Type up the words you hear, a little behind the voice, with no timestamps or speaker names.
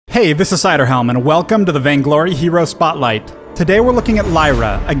Hey, this is Ciderhelm, and welcome to the Vainglory Hero Spotlight. Today we're looking at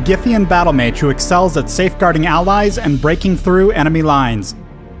Lyra, a Gythian battlemage who excels at safeguarding allies and breaking through enemy lines.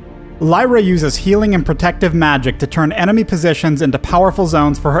 Lyra uses healing and protective magic to turn enemy positions into powerful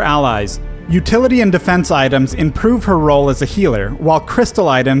zones for her allies. Utility and defense items improve her role as a healer, while crystal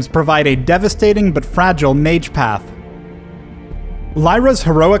items provide a devastating but fragile mage path. Lyra's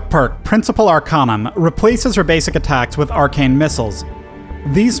heroic perk, Principal Arcanum, replaces her basic attacks with arcane missiles.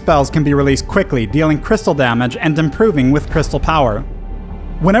 These spells can be released quickly, dealing crystal damage and improving with crystal power.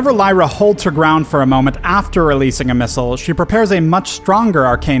 Whenever Lyra holds her ground for a moment after releasing a missile, she prepares a much stronger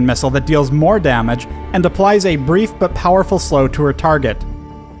arcane missile that deals more damage and applies a brief but powerful slow to her target.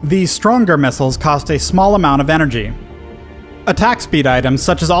 These stronger missiles cost a small amount of energy. Attack speed items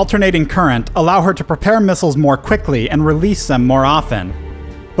such as alternating current allow her to prepare missiles more quickly and release them more often.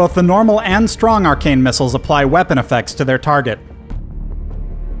 Both the normal and strong arcane missiles apply weapon effects to their target.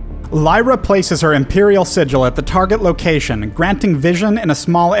 Lyra places her Imperial Sigil at the target location, granting vision in a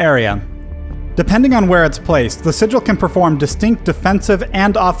small area. Depending on where it's placed, the sigil can perform distinct defensive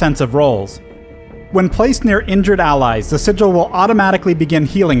and offensive roles. When placed near injured allies, the sigil will automatically begin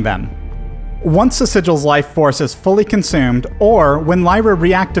healing them. Once the sigil's life force is fully consumed, or when Lyra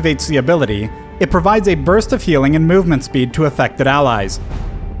reactivates the ability, it provides a burst of healing and movement speed to affected allies.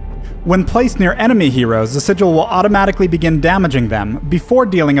 When placed near enemy heroes, the sigil will automatically begin damaging them, before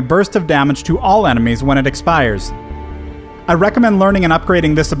dealing a burst of damage to all enemies when it expires. I recommend learning and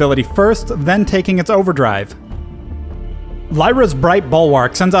upgrading this ability first, then taking its overdrive. Lyra's Bright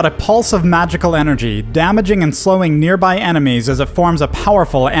Bulwark sends out a pulse of magical energy, damaging and slowing nearby enemies as it forms a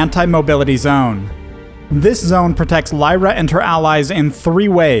powerful anti-mobility zone. This zone protects Lyra and her allies in 3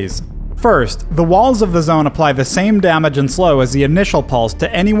 ways. First, the walls of the zone apply the same damage and slow as the initial pulse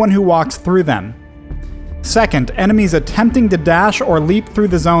to anyone who walks through them. Second, enemies attempting to dash or leap through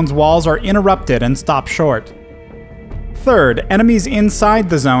the zone's walls are interrupted and stopped short. Third, enemies inside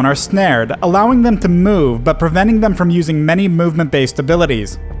the zone are snared, allowing them to move but preventing them from using many movement-based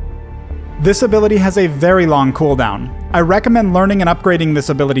abilities. This ability has a very long cooldown. I recommend learning and upgrading this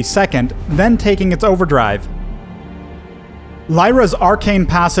ability second, then taking its overdrive. Lyra's Arcane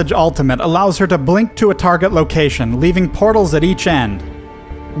Passage ultimate allows her to blink to a target location, leaving portals at each end.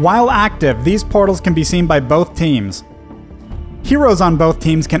 While active, these portals can be seen by both teams. Heroes on both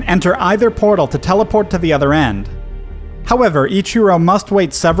teams can enter either portal to teleport to the other end. However, each hero must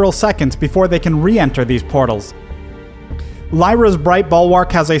wait several seconds before they can re-enter these portals. Lyra's Bright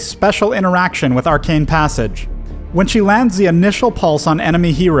Bulwark has a special interaction with Arcane Passage. When she lands the initial pulse on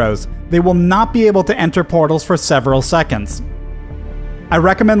enemy heroes, they will not be able to enter portals for several seconds. I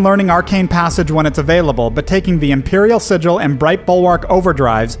recommend learning Arcane Passage when it's available, but taking the Imperial Sigil and Bright Bulwark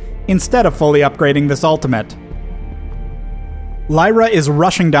overdrives instead of fully upgrading this ultimate. Lyra is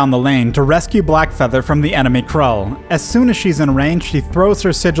rushing down the lane to rescue Blackfeather from the enemy Krull. As soon as she's in range, she throws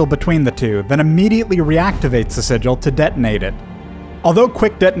her sigil between the two, then immediately reactivates the sigil to detonate it. Although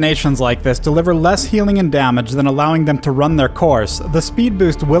quick detonations like this deliver less healing and damage than allowing them to run their course, the speed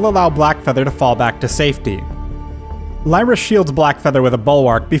boost will allow Blackfeather to fall back to safety. Lyra shields Blackfeather with a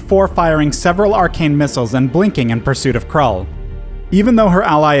bulwark before firing several arcane missiles and blinking in pursuit of Krull. Even though her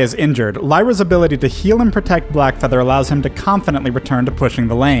ally is injured, Lyra's ability to heal and protect Blackfeather allows him to confidently return to pushing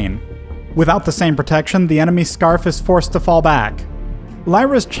the lane. Without the same protection, the enemy's scarf is forced to fall back.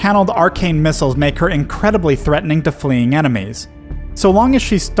 Lyra's channeled arcane missiles make her incredibly threatening to fleeing enemies. So long as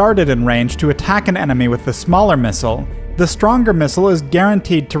she started in range to attack an enemy with the smaller missile, the stronger missile is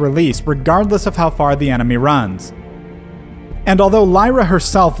guaranteed to release regardless of how far the enemy runs. And although Lyra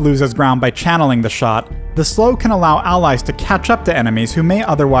herself loses ground by channeling the shot, the slow can allow allies to catch up to enemies who may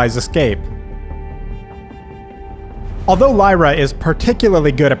otherwise escape. Although Lyra is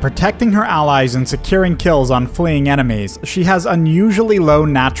particularly good at protecting her allies and securing kills on fleeing enemies, she has unusually low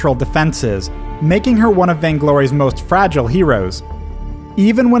natural defenses, making her one of Vainglory's most fragile heroes.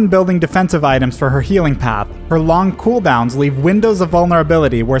 Even when building defensive items for her healing path, her long cooldowns leave windows of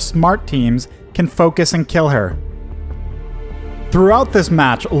vulnerability where smart teams can focus and kill her. Throughout this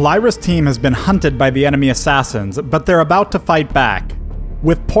match, Lyra's team has been hunted by the enemy assassins, but they're about to fight back.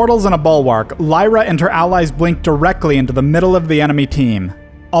 With portals and a bulwark, Lyra and her allies blink directly into the middle of the enemy team.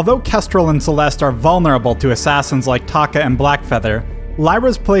 Although Kestrel and Celeste are vulnerable to assassins like Taka and Blackfeather,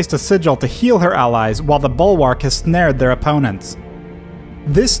 Lyra's placed a sigil to heal her allies while the bulwark has snared their opponents.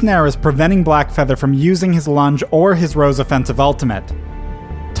 This snare is preventing Blackfeather from using his lunge or his Rose offensive ultimate.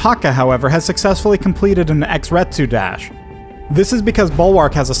 Taka, however, has successfully completed an Exretsu dash. This is because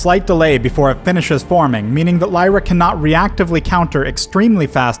Bulwark has a slight delay before it finishes forming, meaning that Lyra cannot reactively counter extremely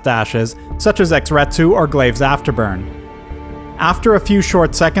fast dashes such as Exretsu or Glaive's Afterburn. After a few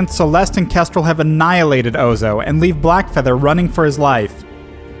short seconds, Celeste and Kestrel have annihilated Ozo and leave Blackfeather running for his life.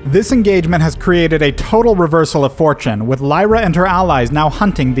 This engagement has created a total reversal of fortune, with Lyra and her allies now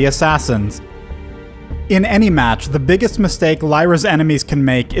hunting the assassins. In any match, the biggest mistake Lyra's enemies can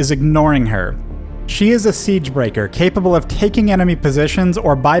make is ignoring her. She is a siegebreaker capable of taking enemy positions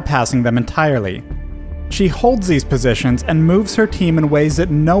or bypassing them entirely. She holds these positions and moves her team in ways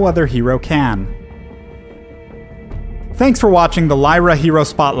that no other hero can. Thanks for watching the Lyra Hero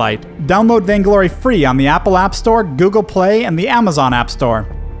Spotlight. Download Vainglory free on the Apple App Store, Google Play, and the Amazon App Store.